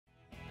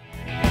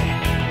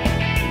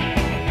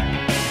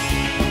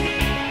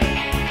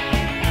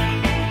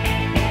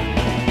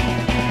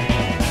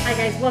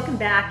welcome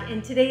back.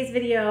 In today's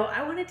video,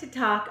 I wanted to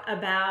talk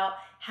about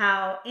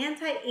how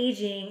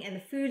anti-aging and the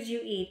foods you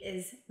eat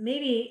is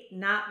maybe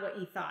not what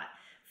you thought.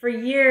 For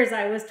years,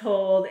 I was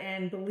told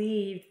and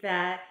believed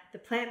that the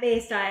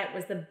plant-based diet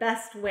was the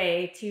best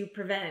way to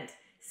prevent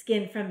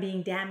skin from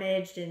being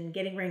damaged and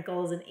getting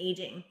wrinkles and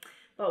aging.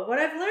 But what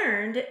I've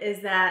learned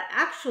is that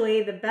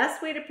actually the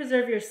best way to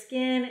preserve your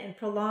skin and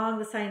prolong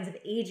the signs of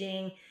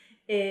aging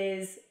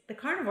is the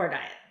carnivore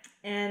diet.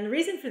 And the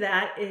reason for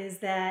that is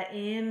that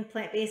in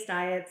plant-based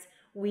diets,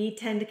 we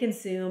tend to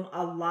consume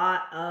a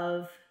lot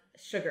of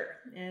sugar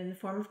in the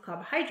form of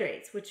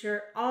carbohydrates, which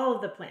are all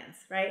of the plants,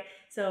 right?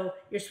 So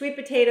your sweet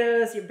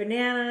potatoes, your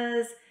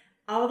bananas,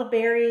 all the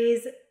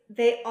berries,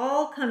 they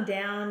all come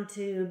down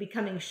to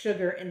becoming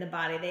sugar in the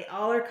body. They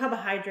all are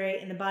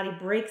carbohydrate and the body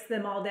breaks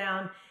them all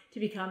down to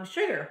become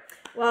sugar.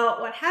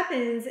 Well, what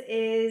happens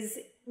is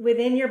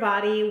within your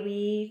body,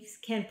 we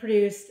can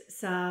produce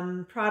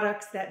some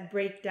products that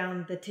break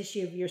down the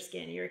tissue of your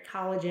skin, your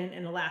collagen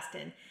and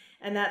elastin,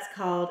 and that's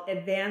called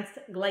advanced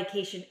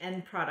glycation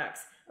end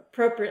products,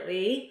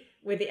 appropriately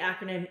with the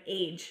acronym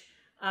AGE.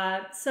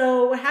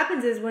 So what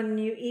happens is when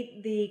you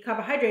eat the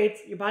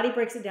carbohydrates, your body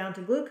breaks it down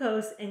to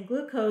glucose, and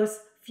glucose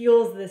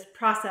fuels this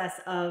process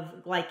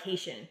of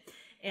glycation.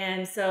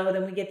 And so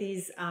then we get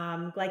these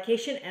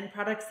glycation end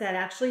products that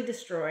actually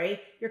destroy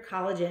your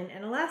collagen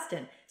and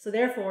elastin. So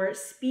therefore,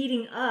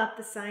 speeding up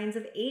the signs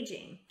of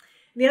aging.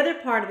 The other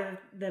part of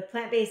the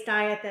plant-based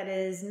diet that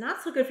is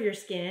not so good for your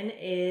skin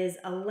is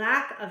a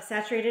lack of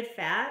saturated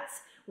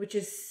fats, which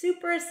is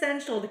super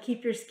essential to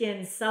keep your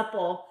skin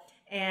supple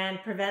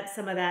and prevent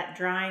some of that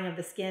drying of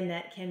the skin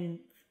that can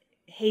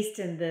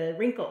hasten the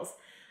wrinkles.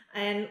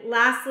 And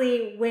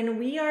lastly, when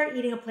we are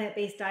eating a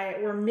plant-based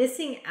diet, we're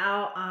missing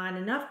out on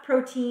enough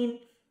protein,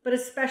 but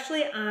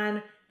especially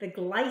on the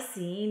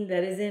glycine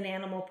that is in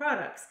animal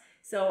products.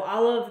 So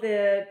all of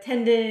the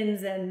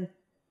tendons and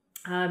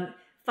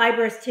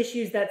fibrous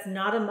tissues that's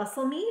not a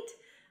muscle meat,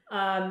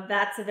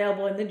 that's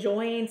available in the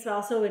joints,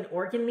 also in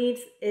organ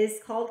meats, is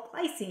called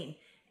glycine.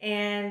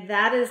 And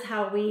that is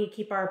how we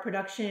keep our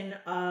production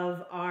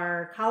of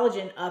our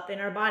collagen up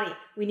in our body.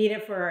 We need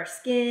it for our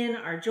skin,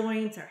 our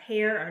joints, our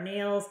hair, our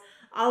nails.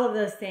 All of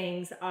those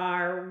things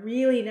are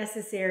really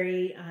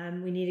necessary.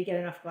 We need to get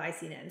enough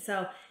glycine in.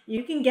 So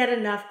you can get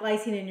enough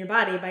glycine in your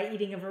body by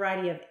eating a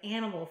variety of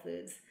animal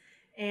foods.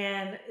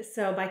 And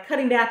so by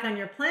cutting back on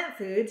your plant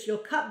foods, you'll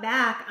cut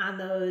back on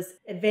those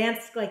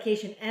advanced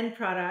glycation end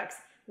products,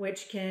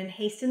 which can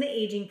hasten the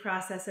aging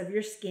process of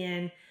your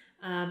skin,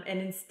 and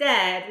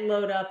instead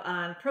load up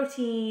on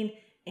protein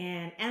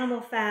and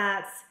animal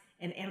fats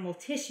and animal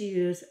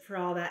tissues for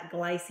all that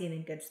glycine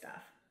and good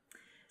stuff.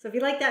 So if you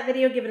like that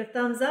video, give it a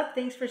thumbs up.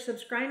 Thanks for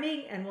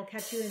subscribing, and we'll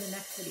catch you in the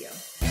next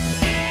video.